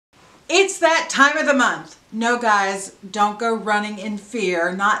It's that time of the month. No guys, don't go running in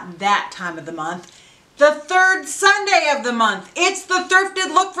fear, not that time of the month. The third Sunday of the month. It's the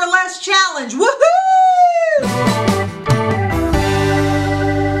Thrifted Look for Less Challenge. Woohoo!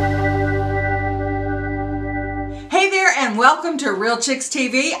 Hey there and welcome to Real Chicks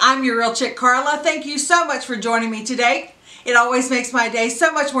TV. I'm your Real Chick Carla. Thank you so much for joining me today. It always makes my day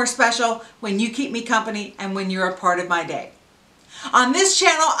so much more special when you keep me company and when you're a part of my day. On this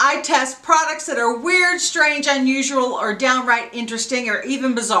channel, I test products that are weird, strange, unusual, or downright interesting, or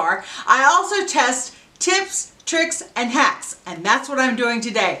even bizarre. I also test tips, tricks, and hacks, and that's what I'm doing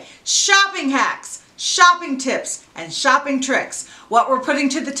today. Shopping hacks, shopping tips, and shopping tricks. What we're putting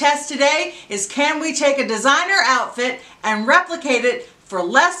to the test today is, can we take a designer outfit and replicate it for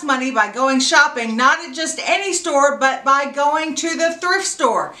less money by going shopping, not at just any store, but by going to the thrift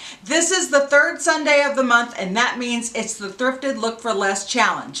store. This is the third Sunday of the month, and that means it's the Thrifted Look for Less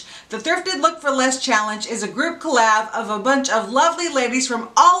Challenge. The Thrifted Look for Less Challenge is a group collab of a bunch of lovely ladies from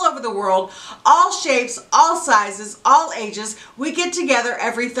all over the world, all shapes, all sizes, all ages. We get together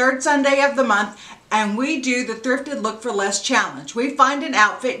every third Sunday of the month and we do the Thrifted Look for Less Challenge. We find an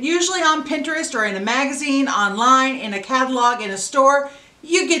outfit, usually on Pinterest or in a magazine, online, in a catalog, in a store.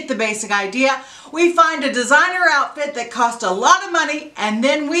 You get the basic idea. We find a designer outfit that costs a lot of money, and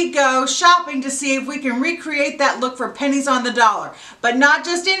then we go shopping to see if we can recreate that look for pennies on the dollar. But not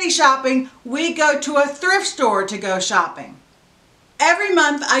just any shopping, we go to a thrift store to go shopping. Every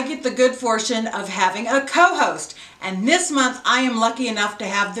month I get the good fortune of having a co-host, and this month I am lucky enough to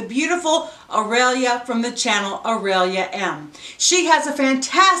have the beautiful Aurelia from the channel Aurelia M. She has a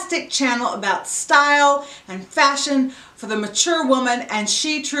fantastic channel about style and fashion for the mature woman, and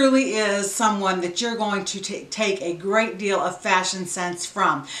she truly is someone that you're going to take a great deal of fashion sense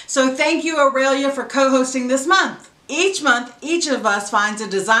from. So thank you, Aurelia, for co-hosting this month. Each month, each of us finds a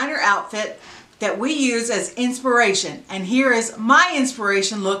designer outfit that we use as inspiration, and here is my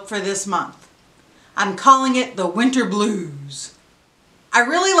inspiration look for this month. I'm calling it the Winter Blues. I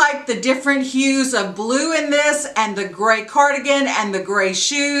really like the different hues of blue in this, and the gray cardigan and the gray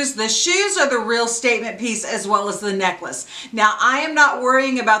shoes. The shoes are the real statement piece, as well as the necklace. Now, I am not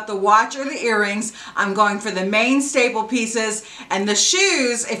worrying about the watch or the earrings. I'm going for the main staple pieces, and the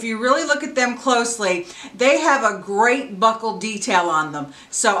shoes, if you really look at them closely, they have a great buckle detail on them.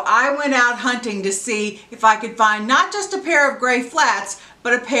 So I went out hunting to see if I could find not just a pair of gray flats,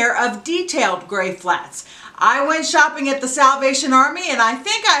 but a pair of detailed gray flats. I went shopping at the Salvation Army, and I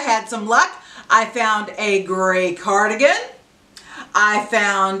think I had some luck. I found a gray cardigan. I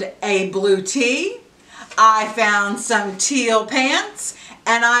found a blue tee. I found some teal pants.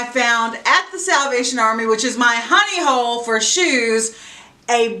 And I found at the Salvation Army, which is my honey hole for shoes,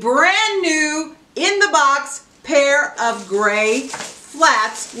 a brand new in the box pair of gray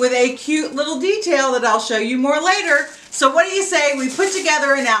flats with a cute little detail that I'll show you more later. So what do you say we put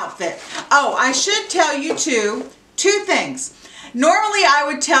together an outfit? Oh, I should tell you two things. Normally I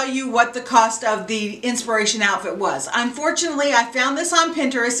would tell you what the cost of the inspiration outfit was. Unfortunately, I found this on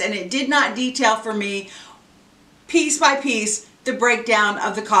Pinterest and it did not detail for me piece by piece the breakdown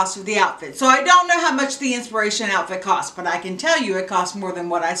of the cost of the outfit. So I don't know how much the inspiration outfit costs, but I can tell you it costs more than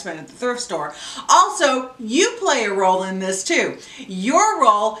what I spent at the thrift store. Also, you play a role in this too. Your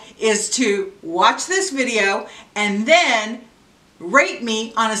role is to watch this video and then rate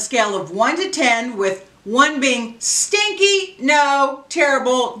me on a scale of 1 to 10, with 1 being stinky, no,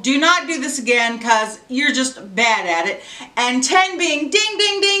 terrible, do not do this again because you're just bad at it, and 10 being ding,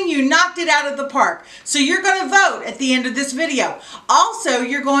 ding, ding, you knocked it out of the park. So you're going to vote at the end of this video. Also,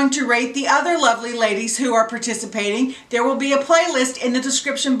 you're going to rate the other lovely ladies who are participating. There will be a playlist in the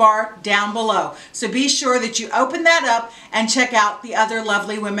description bar down below. So be sure that you open that up and check out the other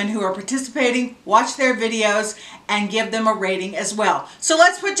lovely women who are participating, watch their videos, and give them a rating as well. So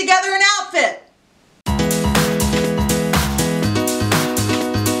let's put together an outfit.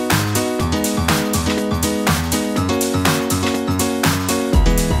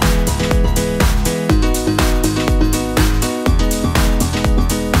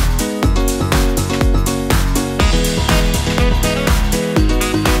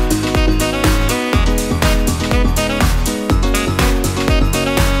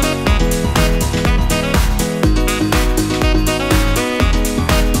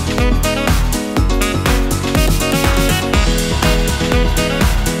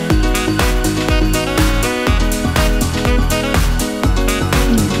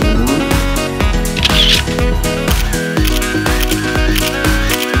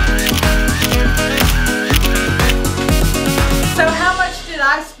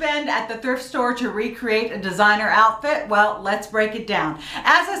 thrift store to recreate a designer outfit? Well, let's break it down.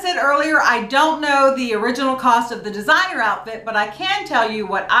 As I said earlier, I don't know the original cost of the designer outfit, but I can tell you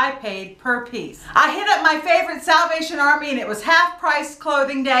what I paid per piece. I hit up my favorite Salvation Army and it was half price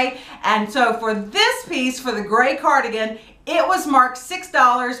clothing day. And so for this piece, for the gray cardigan, it was marked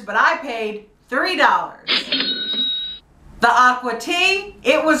 $6, but I paid $3. The aqua tee,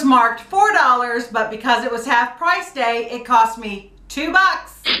 it was marked $4, but because it was half price day, it cost me $2.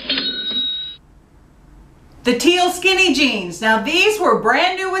 The teal skinny jeans. Now these were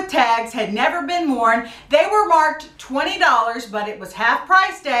brand new with tags, had never been worn. They were marked $20, but it was half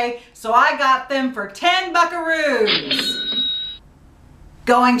price day, so I got them for 10 buckaroos.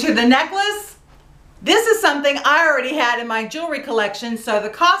 Going to the necklace. This is something I already had in my jewelry collection, so the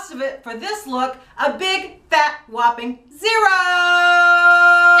cost of it for this look, a big fat whopping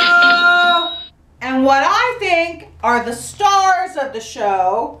 $0. And what I think are the stars of the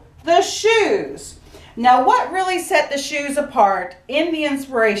show, the shoes. Now what really set the shoes apart in the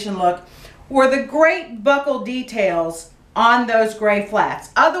inspiration look were the great buckle details on those gray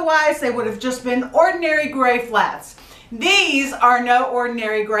flats. Otherwise they would have just been ordinary gray flats. These are no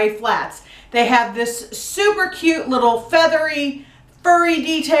ordinary gray flats. They have this super cute little feathery, furry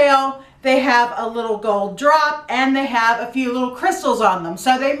detail. They have a little gold drop and they have a few little crystals on them.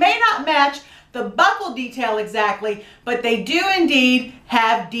 So they may not match the buckle detail exactly, but they do indeed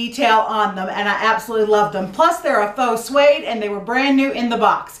have detail on them and I absolutely love them. Plus they're a faux suede and they were brand new in the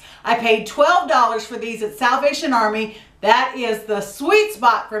box. I paid $12 for these at Salvation Army. That is the sweet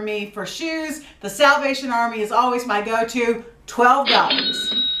spot for me for shoes. The Salvation Army is always my go-to,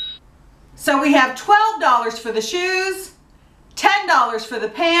 $12. So we have $12 for the shoes, $10 for the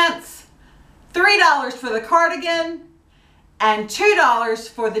pants, $3 for the cardigan, and $2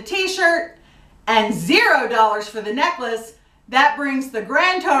 for the t-shirt, and $0 for the necklace. That brings the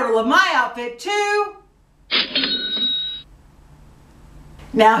grand total of my outfit to...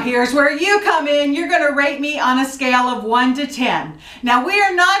 Now here's where you come in. You're going to rate me on a scale of 1 to 10. Now we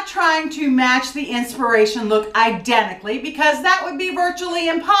are not trying to match the inspiration look identically because that would be virtually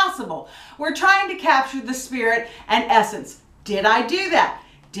impossible. We're trying to capture the spirit and essence. Did I do that?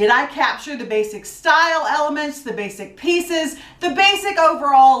 Did I capture the basic style elements, the basic pieces, the basic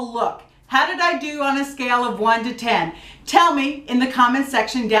overall look? How did I do on a scale of 1 to 10? Tell me in the comment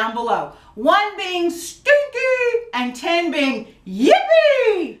section down below. 1 being stinky and 10 being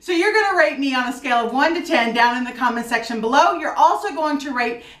yippee. So you're going to rate me on a scale of 1 to 10 down in the comment section below. You're also going to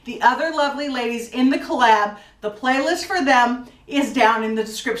rate the other lovely ladies in the collab. The playlist for them is down in the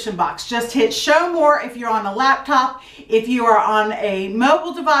description box. Just hit show more if you're on a laptop. If you are on a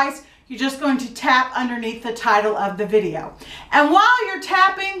mobile device, you're just going to tap underneath the title of the video. And while you're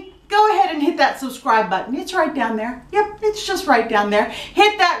tapping, go ahead and hit that subscribe button. It's right down there. Yep, it's just right down there.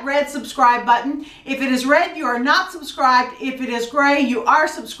 Hit that red subscribe button. If it is red, you are not subscribed. If it is gray, you are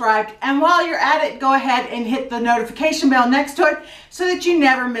subscribed. And while you're at it, go ahead and hit the notification bell next to it so that you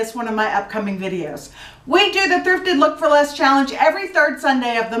never miss one of my upcoming videos. We do the Thrifted Look for Less challenge every third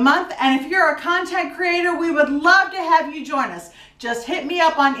Sunday of the month. And if you're a content creator, we would love to have you join us. Just hit me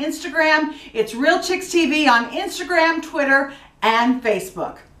up on Instagram. It's Real Chicks TV on Instagram, Twitter, and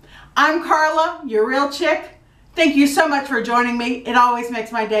Facebook. I'm Carla, your real chick. Thank you so much for joining me. It always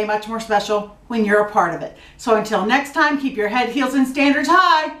makes my day much more special when you're a part of it. So until next time, keep your head, heels, and standards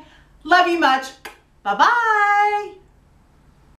high. Love you much. Bye-bye.